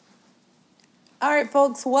All right,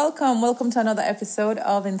 folks, welcome. Welcome to another episode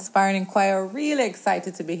of Inspiring Inquire. Really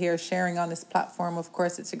excited to be here sharing on this platform. Of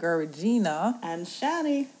course, it's your girl, Regina. And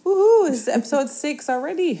Shani. Woohoo, it's episode 6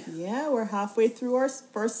 already. Yeah, we're halfway through our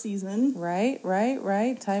first season. Right.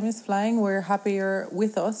 Time is flying. We're happy you're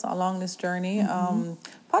with us along this journey.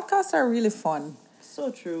 Podcasts are really fun. So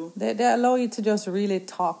true. They allow you to just really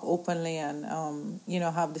talk openly and,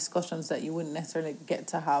 have discussions that you wouldn't necessarily get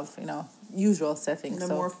to have, usual settings. In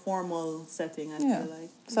a more formal setting, I feel like.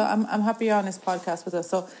 So I'm happy you're on this podcast with us.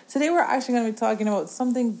 So today we're actually going to be talking about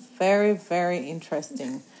something very, very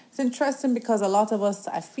interesting. It's interesting because a lot of us,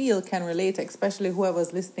 I feel, can relate, especially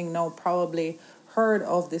whoever's listening now probably heard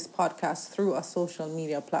of this podcast through a social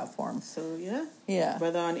media platform. So, yeah. Yeah.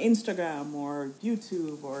 Whether on Instagram or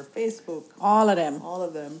YouTube or Facebook. All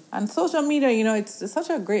of them. And social media, it's such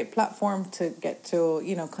a great platform to get to,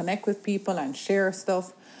 connect with people and share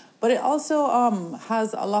stuff. But it also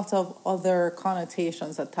has a lot of other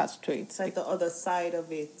connotations attached to it. It's like the other side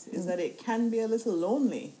of it is that it can be a little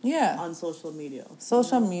lonely on social media.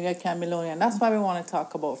 Social media can be lonely. And that's why we want to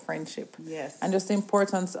talk about friendship. Yes. And just the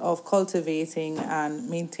importance of cultivating and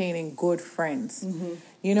maintaining good friends.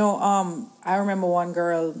 I remember one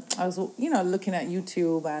girl, I was, looking at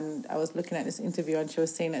YouTube and I was looking at this interview and she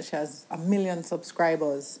was saying that she has 1 million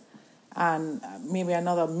subscribers. And maybe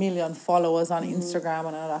another 1 million followers on Instagram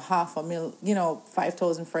and another 500,000,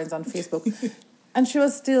 5,000 friends on Facebook. And she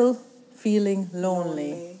was still feeling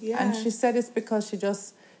lonely. Yeah. And she said it's because she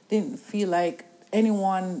just didn't feel like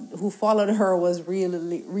anyone who followed her was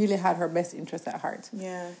really had her best interest at heart.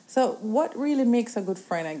 Yeah. So what really makes a good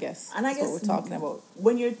friend, I guess, and I guess what we're talking about.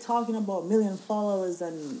 When you're talking about 1 million followers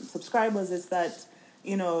and subscribers, it's that,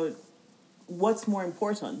 what's more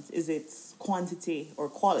important? Is it quantity or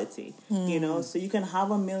quality? So you can have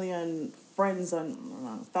 1 million friends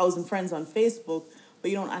 1,000 friends on Facebook,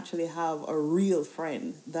 but you don't actually have a real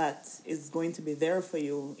friend that is going to be there for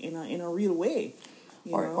you in a real way.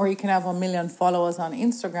 Or you can have 1 million followers on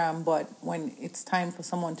Instagram, but when it's time for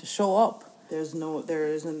someone to show up, there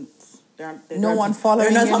isn't no one following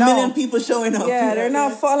you. There's not 1 million people showing up. Yeah, they're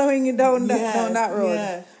not following you down that road.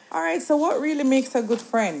 Yeah. All right, so what really makes a good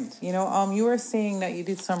friend? You were saying that you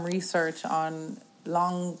did some research on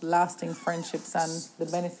long-lasting friendships and the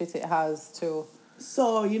benefit it has to...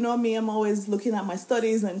 So, me, I'm always looking at my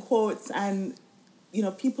studies and quotes, and,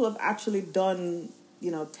 people have actually done,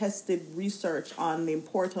 tested research on the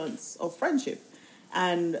importance of friendship.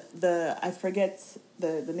 And I forget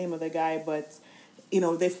the name of the guy, but,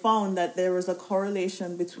 they found that there was a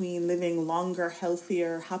correlation between living longer,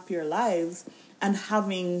 healthier, happier lives and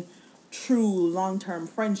having true long-term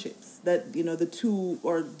friendships, that, the two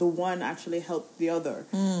or the one actually help the other.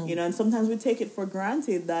 And sometimes we take it for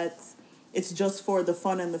granted that it's just for the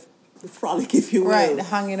fun and the frolic, if you will. Right, the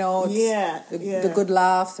hanging out, the good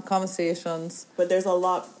laughs, the conversations. But there's a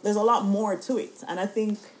lot more to it. And I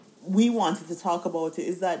think we wanted to talk about it,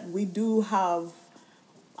 is that we do have,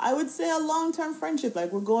 I would say, a long-term friendship.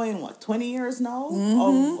 Like, we're going, 20 years now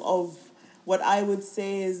of what I would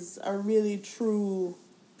say is a really true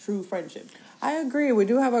friendship. I agree. We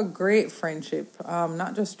do have a great friendship.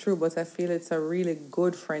 Not just true, but I feel it's a really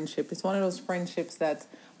good friendship. It's one of those friendships that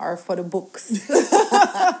are for the books.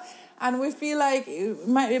 And we feel like it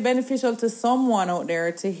might be beneficial to someone out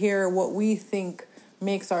there to hear what we think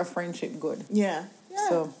makes our friendship good. Yeah,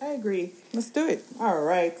 so I agree. Let's do it. All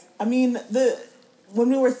right. I mean, when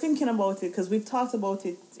we were thinking about it, because we've talked about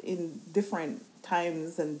it in different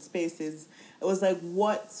times and spaces, it was like,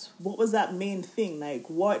 what was that main thing? Like,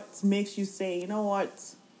 what makes you say, you know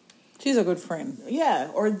what? She's a good friend. Yeah,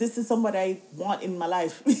 or this is somebody I want in my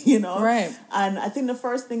life, Right. And I think the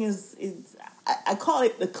first thing is I call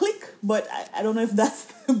it the click, but I don't know if that's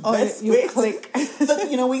the best way. Click. But,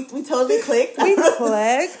 we totally clicked. We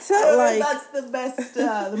clicked. I don't know if that's the best,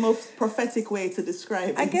 the most prophetic way to describe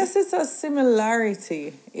it. I guess it's a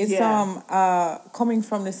similarity. It's coming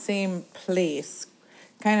from the same place,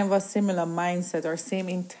 kind of a similar mindset or same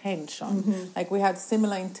intention. Like, we had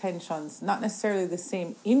similar intentions, not necessarily the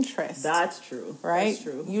same interest. That's true. Right? That's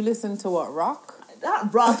true. You listen to what, rock?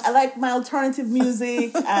 Not rock. I like my alternative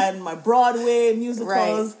music and my Broadway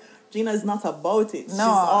musicals. Right. Gina is not about it. No, she's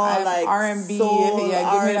all like R&B. Soul, give me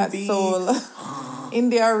that soul.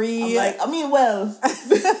 India Ree. we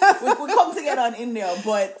come together on India,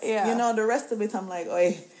 but the rest of it, I'm like,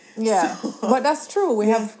 oi. Yeah, but that's true. We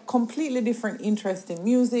have completely different interest in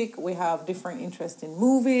music. We have different interest in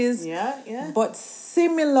movies. Yeah. But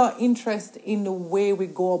similar interest in the way we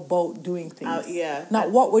go about doing things.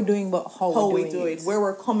 Not what we're doing, but how we do it. Where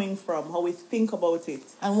we're coming from, how we think about it.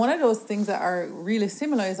 And one of those things that are really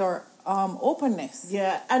similar is our openness.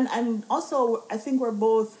 Yeah, and also I think we're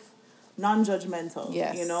both non-judgmental.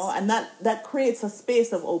 Yes. You know, and that creates a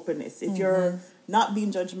space of openness. If you're not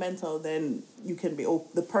being judgmental, then you can be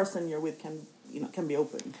the person you're with can be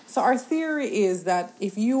open. So our theory is that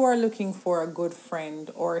if you are looking for a good friend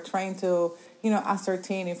or trying to,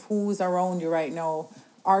 ascertain if who's around you right now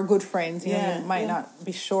are good friends, you might not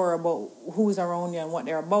be sure about who's around you and what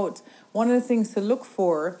they're about. One of the things to look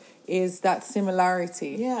for is that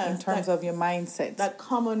similarity in terms of your mindset. That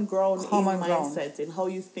common ground mindset in how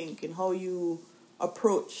you think and how you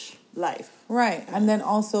approach life. Right. And then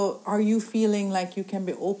also, are you feeling like you can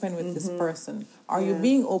be open with this person? Are you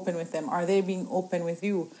being open with them? Are they being open with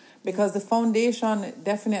you? Because the foundation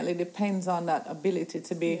definitely depends on that ability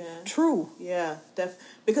to be true. Yeah,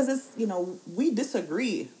 because it's, we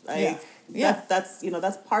disagree.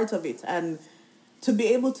 That's part of it. And to be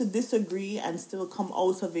able to disagree and still come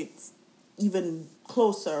out of it even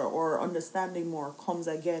closer or understanding more comes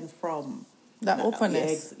again from that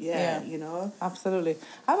openness. Absolutely.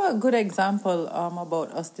 I have a good example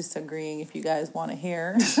about us disagreeing if you guys want to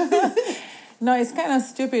hear. No, it's kind of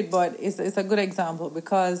stupid, but it's a good example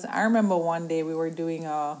because I remember one day we were doing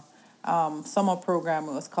a summer program.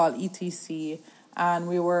 It was called ETC, and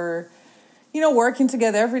we were, working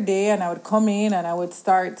together every day. And I would come in and I would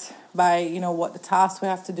start by, what the tasks we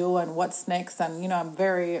have to do and what's next. And, I'm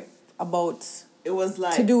very about... It was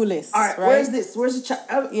like... to-do lists, all right? Where's this? Where's the chat?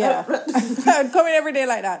 Yeah. I'd come in every day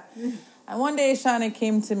like that. And one day, Shani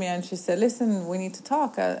came to me and she said, listen, we need to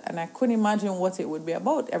talk. And I couldn't imagine what it would be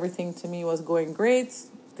about. Everything to me was going great.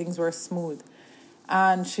 Things were smooth.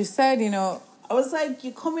 And she said, I was like,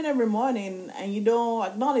 you come in every morning and you don't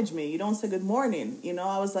acknowledge me. You don't say good morning.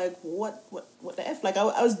 I was like, what the F? Like,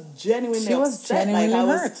 I was genuinely upset. Was genuinely I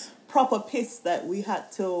hurt. Was proper pissed that we had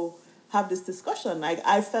to have this discussion. Like,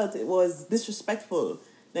 I felt it was disrespectful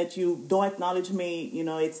that you don't acknowledge me.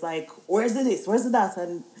 It's like, where's the this? Where's the that?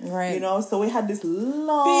 And, so we had this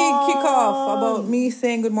long... big kickoff about me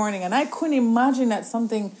saying good morning. And I couldn't imagine that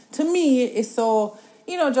something, to me, is so...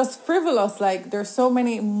 just frivolous. Like, there's so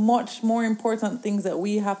many much more important things that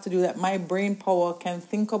we have to do that my brain power can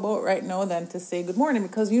think about right now than to say good morning,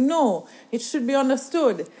 because it should be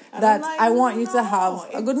understood that I want you to have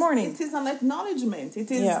a good morning. It is an acknowledgement. It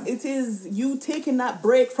is you taking that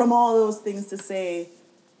break from all those things to say,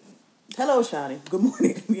 hello, Shani. Good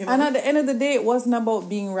morning. And at the end of the day, it wasn't about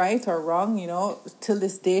being right or wrong. Till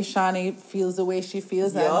this day, Shani feels the way she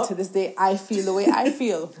feels, and to this day, I feel the way I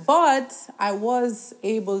feel. But I was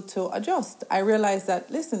able to adjust. I realized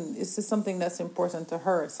that, listen, this is something that's important to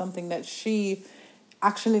her, something that she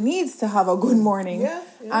actually needs to have a good morning.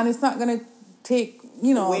 And it's not going to take,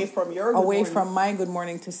 away from my good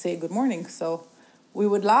morning to say good morning. So we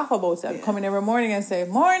would laugh about it. I'd come in every morning and say,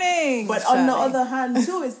 morning! But on the other hand,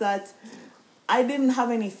 too, is that I didn't have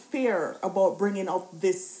any fear about bringing up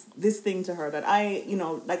this thing to her. That I,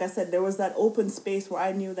 like I said, there was that open space where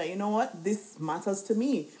I knew that, this matters to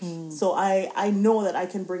me. So I know that I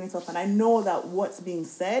can bring it up. And I know that what's being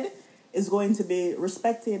said is going to be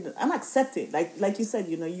respected and accepted. Like you said,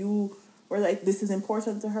 you were like, this is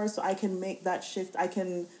important to her, so I can make that shift. I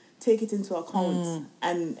can take it into account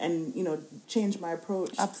and change my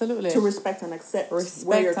approach. Absolutely. To respect and accept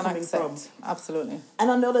where you're coming from. Absolutely.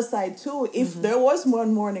 And on the other side too, if there was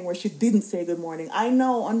one morning where she didn't say good morning, I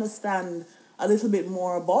now understand a little bit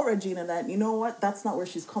more about Regina that, that's not where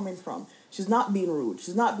she's coming from. She's not being rude.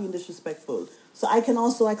 She's not being disrespectful. So I can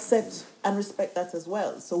also accept and respect that as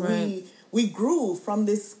well. So we grew from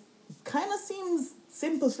this kind of seems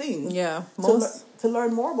simple thing. Yeah. To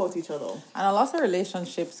learn more about each other. And a lot of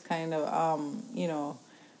relationships kind of,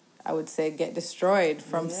 I would say get destroyed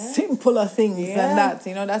from simpler things than that.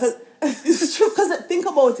 That's... It's true, because think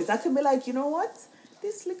about it. I can be like,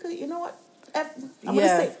 this little, I'm going to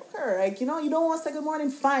say for her. Like, you don't want to say good morning,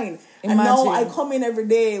 fine. Imagine. And now I come in every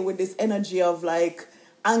day with this energy of like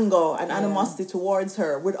anger and animosity towards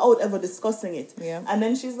her without ever discussing it. Yeah. And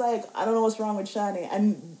then she's like, I don't know what's wrong with Shani.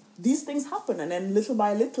 And these things happen. And then little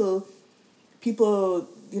by little, people,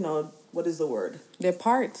 what is the word? They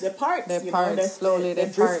part. They Slowly. They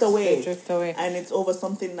drift away. They drift away. And it's over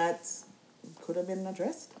something that could have been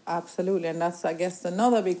addressed. Absolutely. And that's, I guess,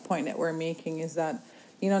 another big point that we're making is that,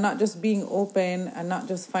 not just being open and not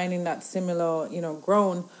just finding that similar,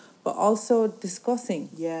 ground, but also discussing.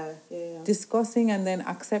 Yeah. Discussing and then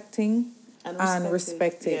accepting and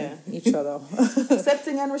respecting each other.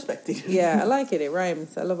 Accepting and respecting. Yeah, I like it. It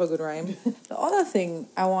rhymes. I love a good rhyme. The other thing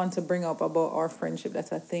I want to bring up about our friendship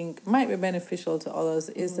that I think might be beneficial to others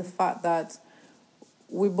is the fact that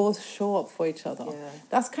we both show up for each other. Yeah.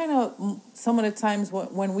 That's kind of some of the times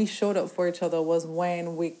when we showed up for each other was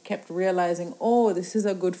when we kept realizing, oh, this is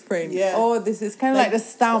a good friend. Yeah. Oh, this is kind of like the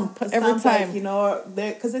stamp every time. Like, you know,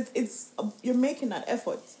 because it's you're making that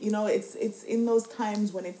effort. You know, it's in those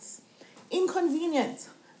times when it's inconvenient.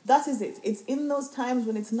 That is it. It's in those times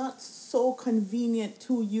when it's not so convenient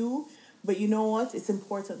to you, but you know what? It's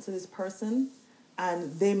important to this person.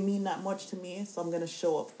 And they mean that much to me, so I'm going to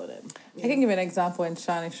show up for them. I can give an example when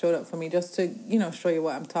Shani showed up for me, just to, show you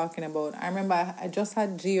what I'm talking about. I remember I just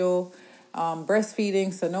had Gio,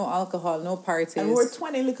 breastfeeding, so no alcohol, no parties. And we were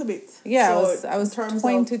 20 a little bit. Yeah, so I was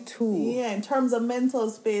 22. In terms of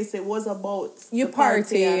mental space, it was about you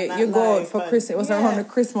party, you go out for Christmas. It was around the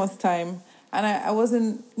Christmas time. And I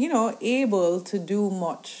wasn't, able to do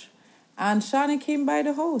much. And Shani came by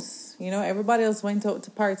the house. Everybody else went out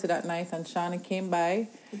to party that night, and Shani came by.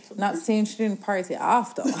 Not saying she didn't party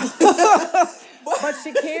after. But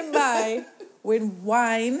she came by with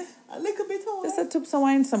wine. A little bit of wine. Just a tubs of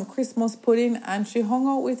wine, some Christmas pudding, and she hung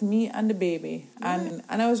out with me and the baby. And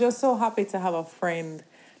I was just so happy to have a friend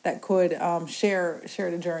that could share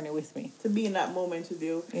the journey with me. To be in that moment with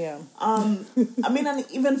you. Yeah. And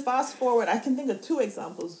even fast forward, I can think of two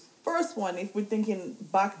examples. First one, if we're thinking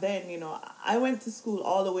back then, I went to school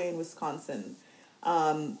all the way in Wisconsin,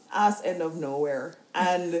 ass end of nowhere.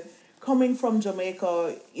 And coming from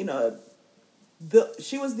Jamaica,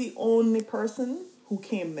 she was the only person who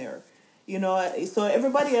came there. So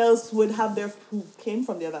everybody else would have who came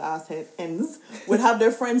from the other ass ends, would have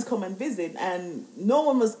their friends come and visit. And no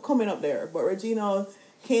one was coming up there. But Regina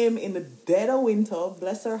came in the dead of winter,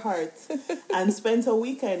 bless her heart, and spent a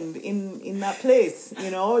weekend in that place,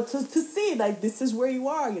 to see, like, this is where you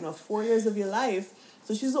are, 4 years of your life.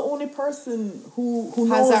 So she's the only person who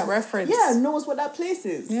has knows that reference. Yeah, knows what that place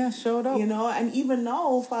is. Yeah, showed up. And even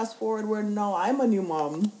now, fast forward, now I'm a new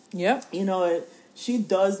mom. Yep. She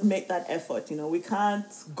does make that effort. We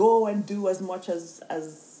can't go and do as much as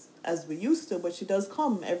we used to, but she does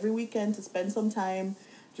come every weekend to spend some time,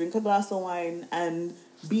 drink a glass of wine, and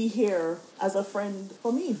be here as a friend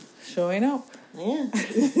for me. Showing up. Yeah.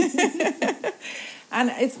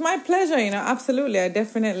 And it's my pleasure, absolutely. I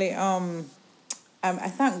definitely, I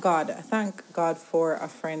thank God. I thank God for a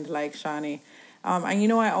friend like Shani.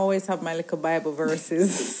 And I always have my little Bible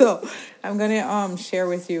verses. So I'm going to share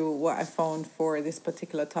with you what I found for this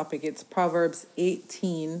particular topic. It's Proverbs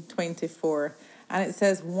 18:24. And it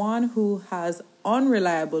says, one who has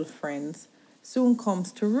unreliable friends soon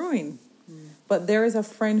comes to ruin. But there is a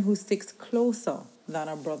friend who sticks closer than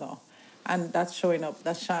a brother. And that's showing up.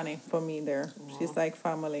 That's Shani for me there. Wow. She's like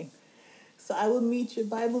family. So I will meet your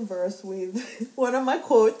Bible verse with one of my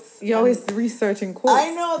quotes. You're always researching quotes.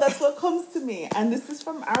 I know, that's what comes to me. And this is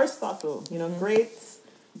from Aristotle, great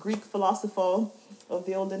Greek philosopher of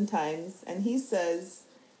the olden times. And he says,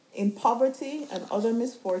 in poverty and other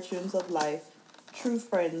misfortunes of life, true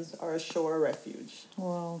friends are a sure refuge.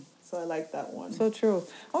 Wow. So I like that one. So true.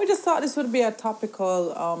 And we just thought this would be a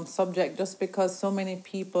topical subject just because so many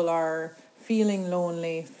people are feeling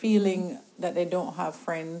lonely, feeling that they don't have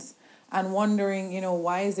friends, and wondering,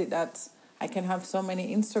 why is it that I can have so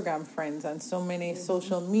many Instagram friends and so many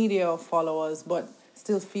social media followers, but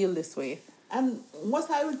still feel this way. And what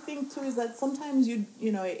I would think too is that sometimes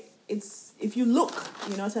it's if you look,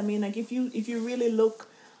 you know what I mean? Like if you really look,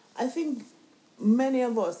 I think many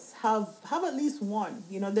of us have at least one.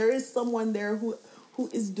 There is someone there who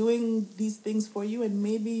is doing these things for you, and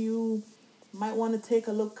maybe you might want to take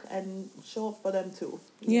a look and show up for them too.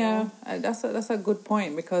 Yeah, that's a good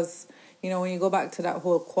point, because when you go back to that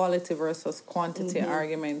whole quality versus quantity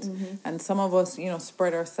argument, and some of us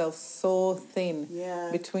spread ourselves so thin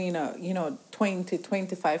between 20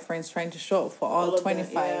 25 friends trying to show up for all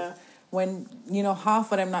 25 when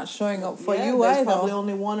half of them not showing up for you there's either. Probably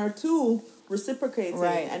only one or two reciprocating,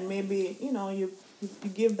 right? And maybe you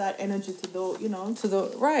give that energy to those, to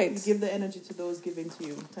the right. You give the energy to those giving to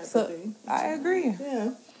you, type of thing. I agree.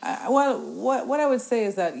 Yeah. Well, what I would say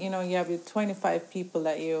is that you have your 25 people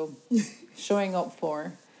that you showing up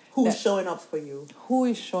for. Who's showing up for you? Who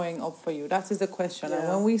is showing up for you? That is the question. Yeah. And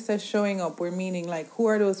when we say showing up, we're meaning like who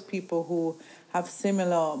are those people who have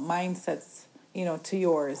similar mindsets, to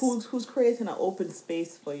yours? Who's creating an open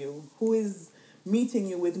space for you? Who is meeting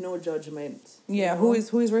you with no judgment? Yeah, who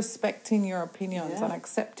is respecting your opinions and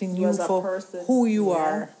accepting you for person. Who you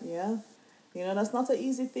are. Yeah. That's not an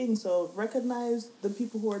easy thing. So recognize the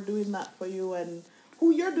people who are doing that for you and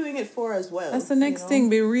who you're doing it for as well. That's the next thing.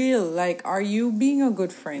 Be real. Like, are you being a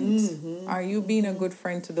good friend? Mm-hmm. Are you being a good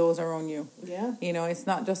friend to those around you? Yeah. You know, it's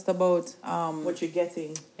not just about what you're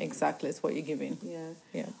getting. Exactly, it's what you're giving.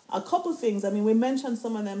 Yeah. A couple things. I mean, we mentioned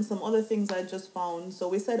some of them. Some other things I just found. So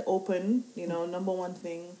we said open. You know, number one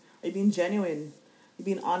thing. Are you being genuine? Are you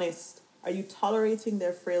being honest? Are you tolerating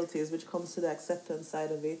their frailties, which comes to the acceptance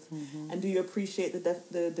side of it? Mm-hmm. And do you appreciate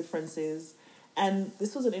the differences? And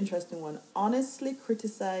this was an interesting one. Honestly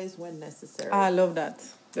criticize when necessary. I love that.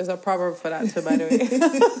 There's a proverb for that too, by the way.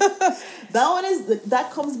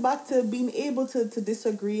 That comes back to being able to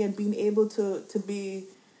disagree and being able to be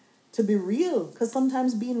real. Because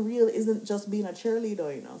sometimes being real isn't just being a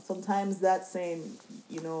cheerleader, you know. Sometimes that's saying,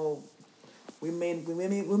 you know, we may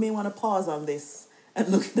want to pause on this and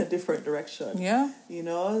look in a different direction. Yeah. You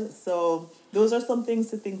know, so those are some things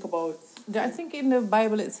to think about. I think in the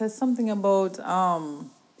Bible it says something about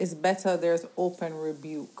it's better there's open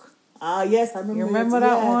rebuke. Yes, I remember. You remember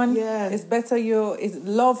that one? Yeah. It's better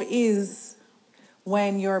love is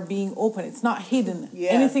when you're being open. It's not hidden.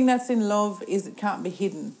 Yeah. Anything that's in love it can't be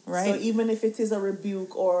hidden, right? So even if it is a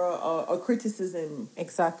rebuke or a criticism,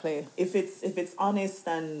 exactly. If it's honest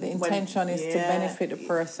and the intention is to benefit the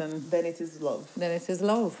person, then it is love.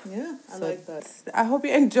 Yeah, I like that. I hope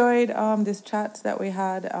you enjoyed this chat that we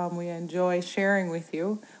had. We enjoy sharing with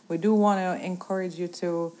you. We do want to encourage you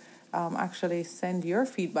to actually send your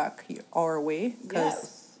feedback our way.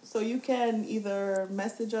 Yes. So you can either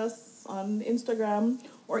message us on Instagram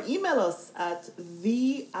or email us at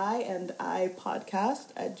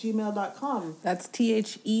theiandipodcast@gmail.com. That's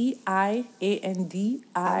THEIANDI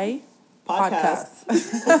podcast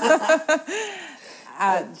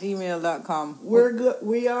at gmail.com. We're good.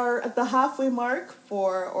 We are at the halfway mark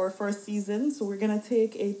for our first season, so we're gonna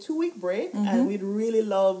take a 2-week break, and we'd really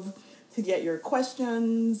love to get your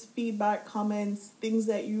questions, feedback, comments, things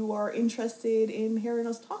that you are interested in hearing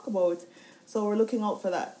us talk about. So we're looking out for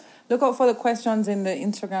that. Look out for the questions in the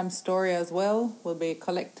Instagram story as well. We'll be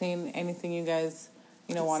collecting anything you guys,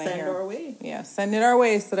 want to hear. Send our way. Yeah, send it our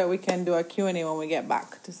way so that we can do a Q&A when we get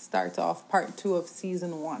back to start off part 2 of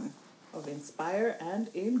season 1 of Inspire and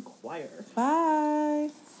Inquire. Bye.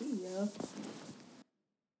 See ya.